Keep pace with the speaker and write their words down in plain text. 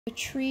The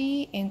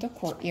tree in the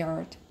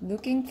courtyard,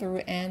 looking through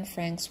Anne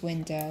Frank's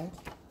window.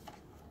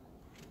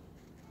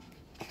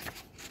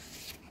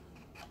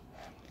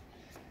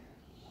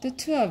 The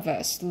two of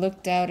us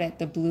looked out at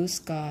the blue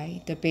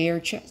sky, the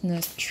bare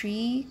chestnut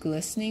tree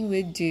glistening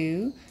with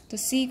dew, the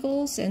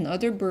seagulls and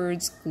other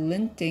birds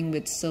glinting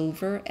with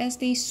silver as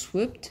they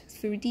swooped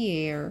through the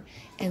air,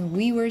 and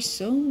we were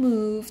so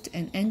moved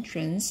and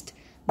entranced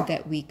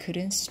that we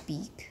couldn't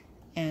speak.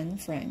 Anne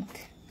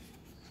Frank.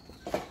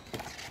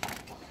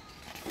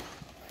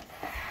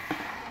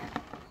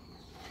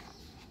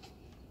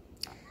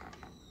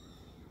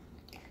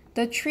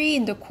 The tree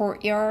in the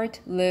courtyard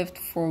lived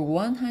for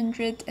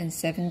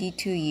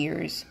 172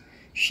 years.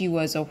 She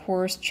was a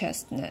horse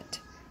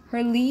chestnut.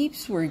 Her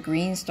leaves were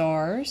green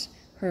stars,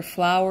 her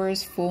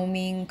flowers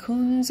foaming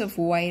cones of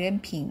white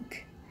and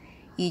pink.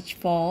 Each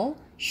fall,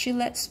 she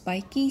let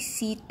spiky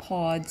seed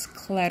pods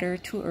clatter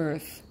to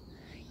earth.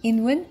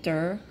 In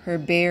winter, her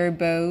bare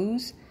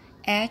boughs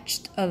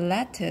etched a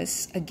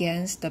lattice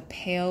against the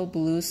pale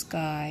blue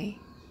sky.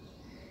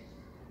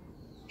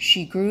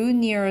 She grew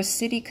near a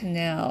city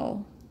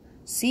canal.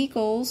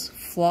 Seagulls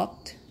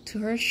flocked to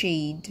her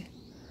shade.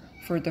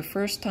 For the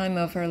first time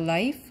of her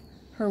life,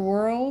 her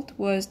world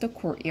was the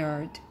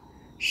courtyard.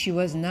 She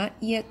was not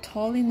yet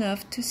tall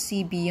enough to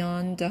see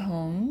beyond the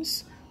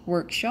homes,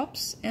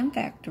 workshops, and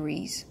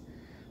factories.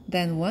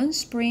 Then one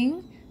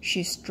spring,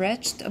 she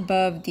stretched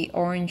above the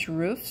orange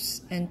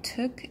roofs and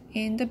took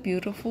in the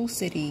beautiful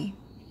city.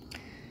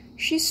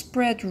 She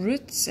spread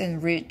roots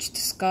and reached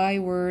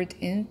skyward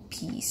in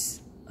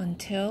peace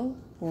until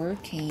war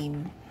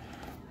came.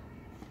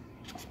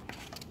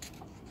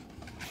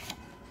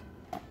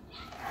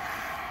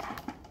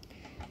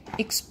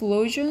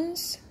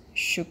 Explosions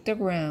shook the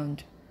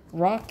ground.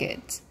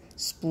 Rockets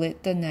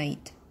split the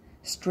night.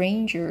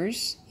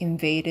 Strangers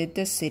invaded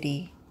the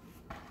city.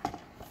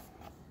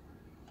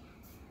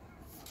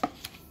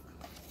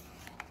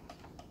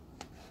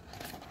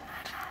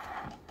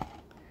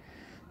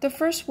 The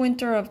first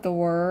winter of the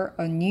war,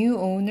 a new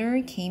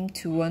owner came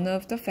to one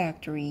of the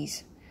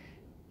factories.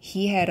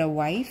 He had a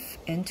wife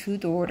and 2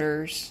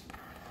 daughters.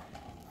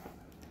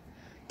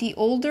 The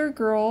older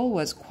girl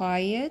was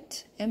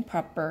quiet and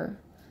proper.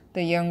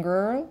 The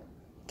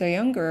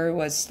younger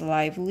was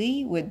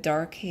lively with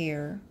dark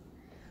hair.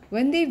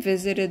 When they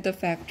visited the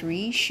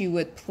factory, she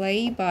would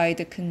play by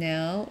the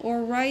canal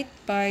or write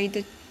by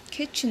the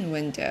kitchen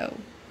window.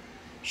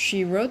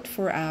 She wrote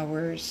for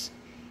hours.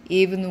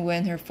 Even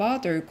when her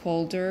father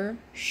called her,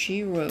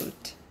 she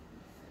wrote.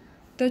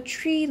 The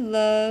tree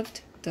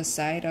loved the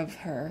sight of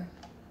her.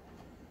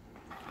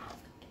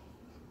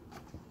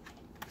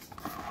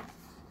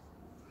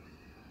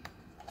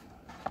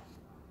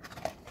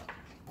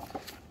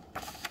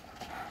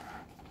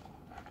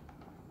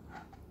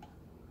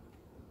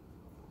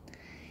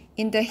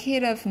 In the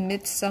heat of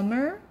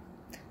midsummer,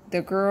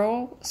 the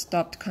girl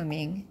stopped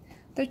coming.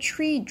 The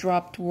tree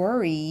dropped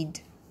worried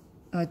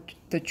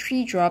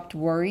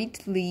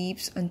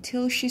leaves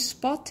until she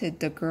spotted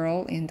the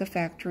girl in the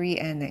factory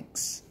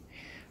annex.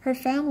 Her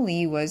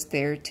family was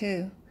there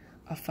too.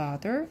 A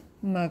father,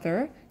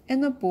 mother,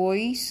 and a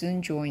boy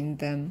soon joined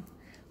them.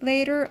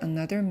 Later,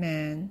 another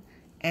man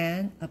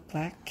and a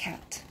black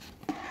cat.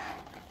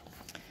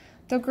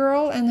 The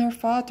girl and her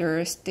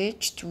father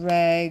stitched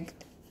ragged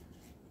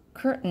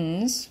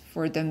curtains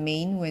for the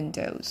main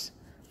windows.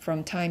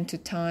 From time to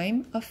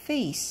time, a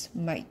face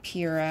might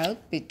peer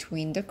out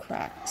between the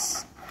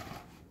cracks.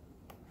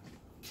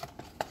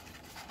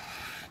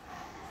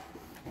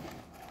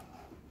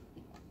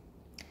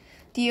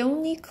 The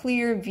only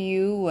clear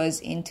view was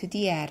into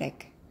the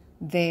attic.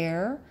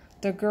 There,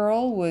 the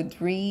girl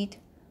would read,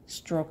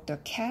 stroke the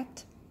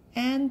cat,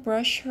 and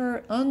brush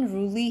her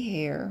unruly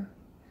hair.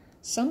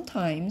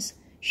 Sometimes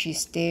she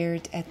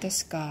stared at the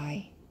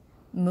sky.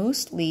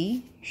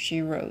 Mostly,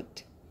 she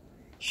wrote.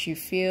 She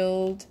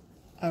filled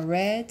a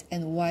red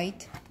and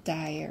white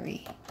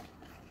diary.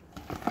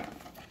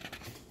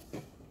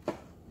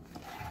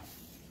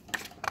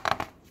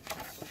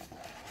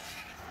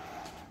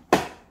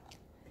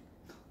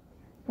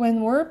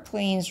 When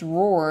warplanes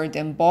roared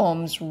and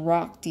bombs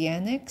rocked the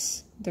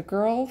annex, the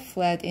girl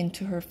fled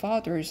into her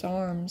father's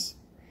arms.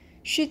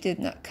 She did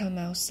not come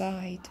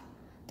outside.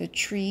 The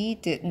tree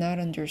did not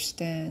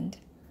understand.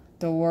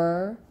 The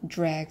war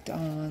dragged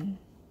on.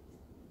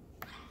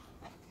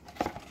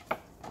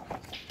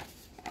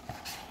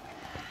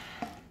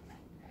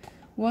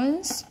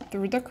 Once,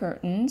 through the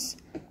curtains,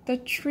 the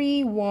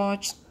tree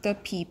watched the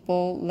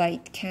people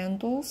light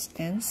candles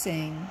and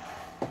sing.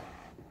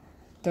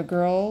 The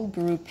girl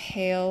grew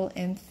pale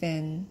and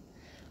thin.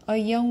 A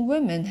young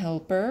woman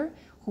helper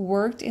who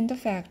worked in the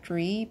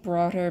factory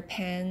brought her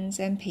pens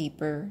and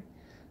paper.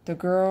 The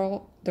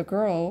girl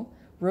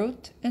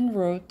wrote and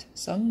wrote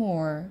some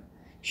more.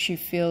 She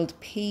filled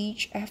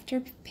page after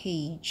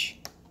page.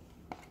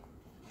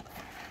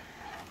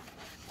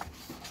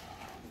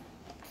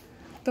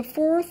 The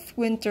 4th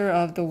winter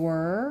of the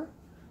war,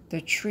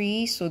 the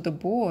tree saw the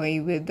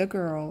boy with the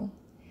girl.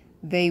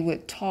 They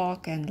would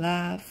talk and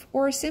laugh,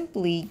 or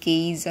simply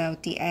gaze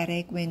out the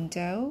attic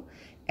window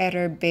at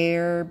her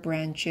bare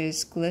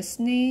branches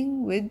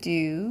glistening with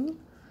dew,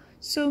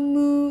 so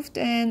moved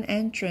and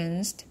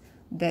entranced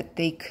that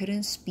they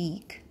couldn't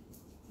speak.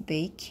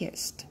 They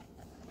kissed.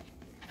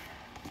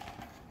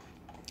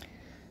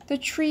 The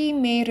tree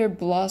made her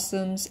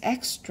blossoms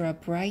extra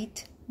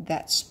bright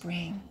that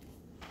spring.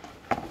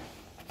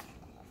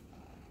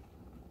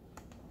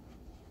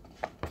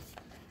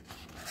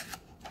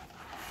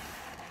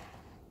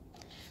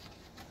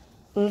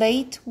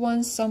 Late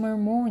one summer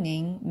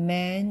morning,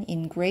 men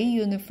in gray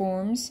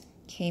uniforms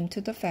came to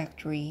the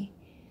factory.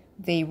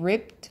 They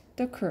ripped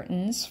the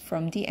curtains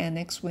from the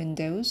annex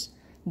windows,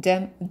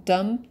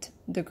 dumped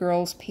the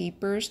girls'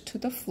 papers to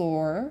the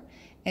floor,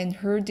 and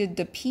herded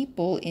the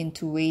people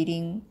into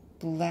waiting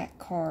black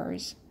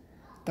cars.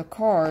 The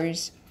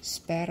cars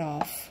sped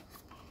off.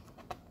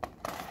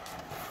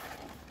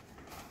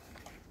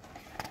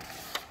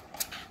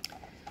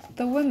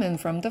 The women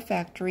from the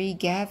factory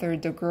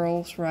gathered the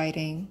girls'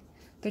 writing.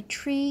 The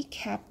tree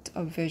kept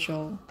a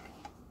vigil.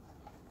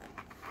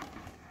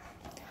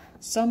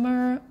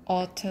 Summer,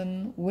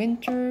 autumn,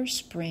 winter,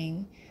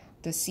 spring,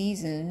 the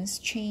seasons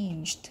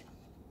changed.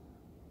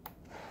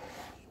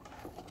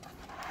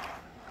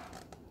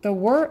 The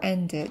war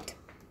ended.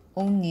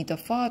 Only the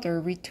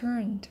father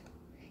returned.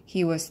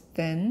 He was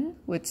thin,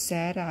 with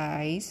sad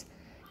eyes,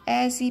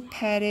 as he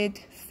padded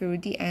through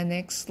the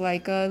annex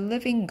like a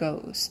living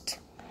ghost.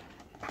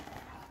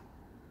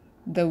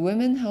 The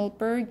women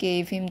helper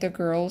gave him the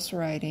girls'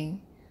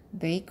 writing.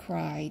 They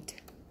cried.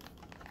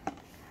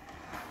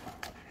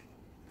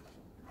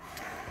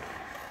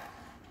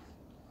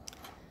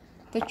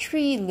 The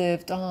tree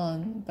lived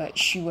on, but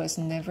she was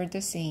never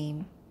the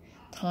same.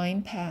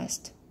 Time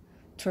passed.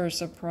 To her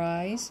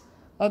surprise,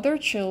 other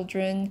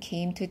children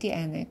came to the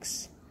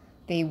annex.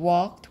 They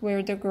walked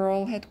where the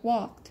girl had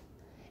walked,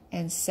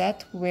 and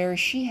sat where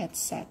she had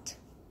sat.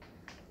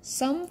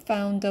 Some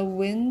found a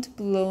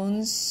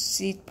wind-blown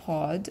seed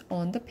pod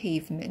on the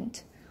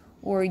pavement,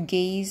 or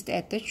gazed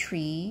at the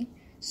tree,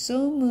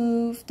 so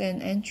moved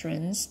and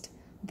entranced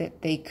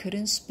that they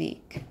couldn't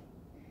speak.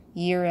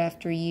 Year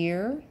after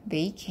year,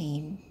 they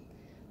came.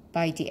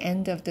 By the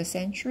end of the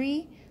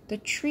century, the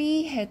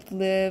tree had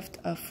lived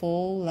a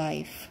full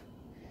life.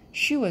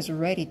 She was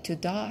ready to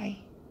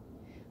die.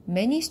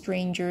 Many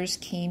strangers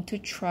came to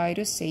try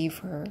to save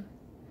her.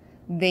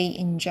 They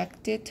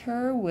injected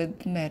her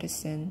with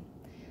medicine.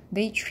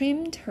 They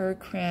trimmed her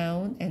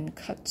crown and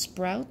cut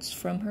sprouts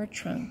from her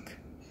trunk.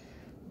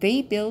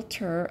 They built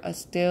her a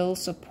still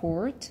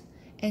support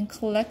and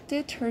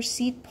collected her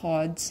seed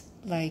pods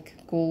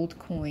like gold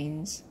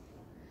coins.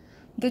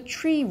 The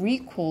tree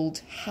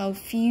recalled how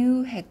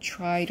few had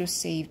tried to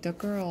save the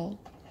girl.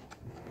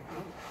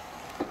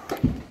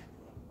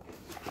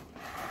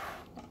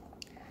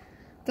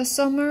 The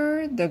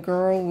summer, the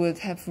girl would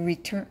have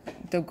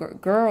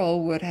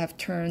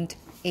turned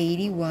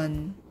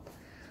 81.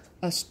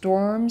 A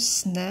storm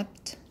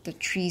snapped the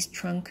tree's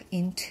trunk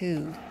in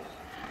two.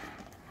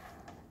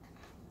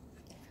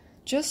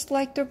 Just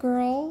like the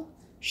girl,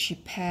 she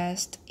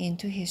passed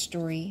into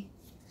history.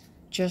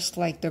 Just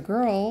like the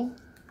girl,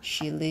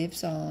 she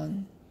lives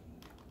on.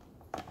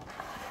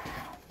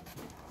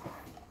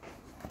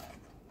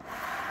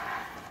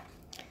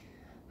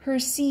 Her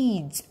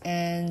seeds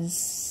and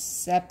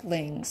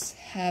saplings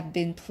have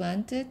been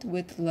planted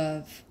with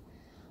love.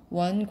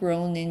 One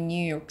grown in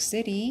New York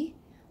City,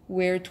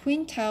 where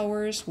Twin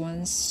Towers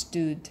once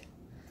stood.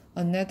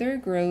 Another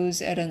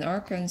grows at an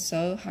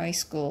Arkansas high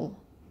school.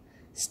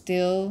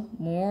 Still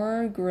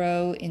more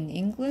grow in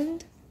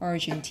England,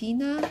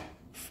 Argentina,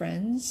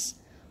 France,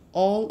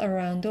 all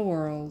around the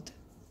world.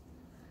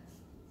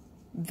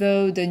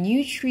 Though the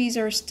new trees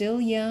are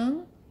still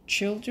young,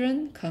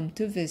 children come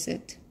to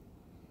visit.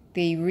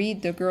 They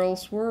read the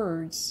girl's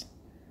words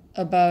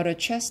about a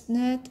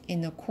chestnut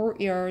in a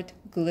courtyard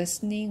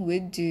glistening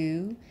with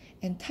dew,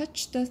 and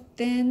touch the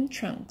thin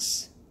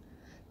trunks.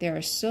 They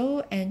are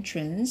so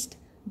entranced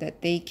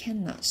that they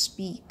cannot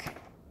speak.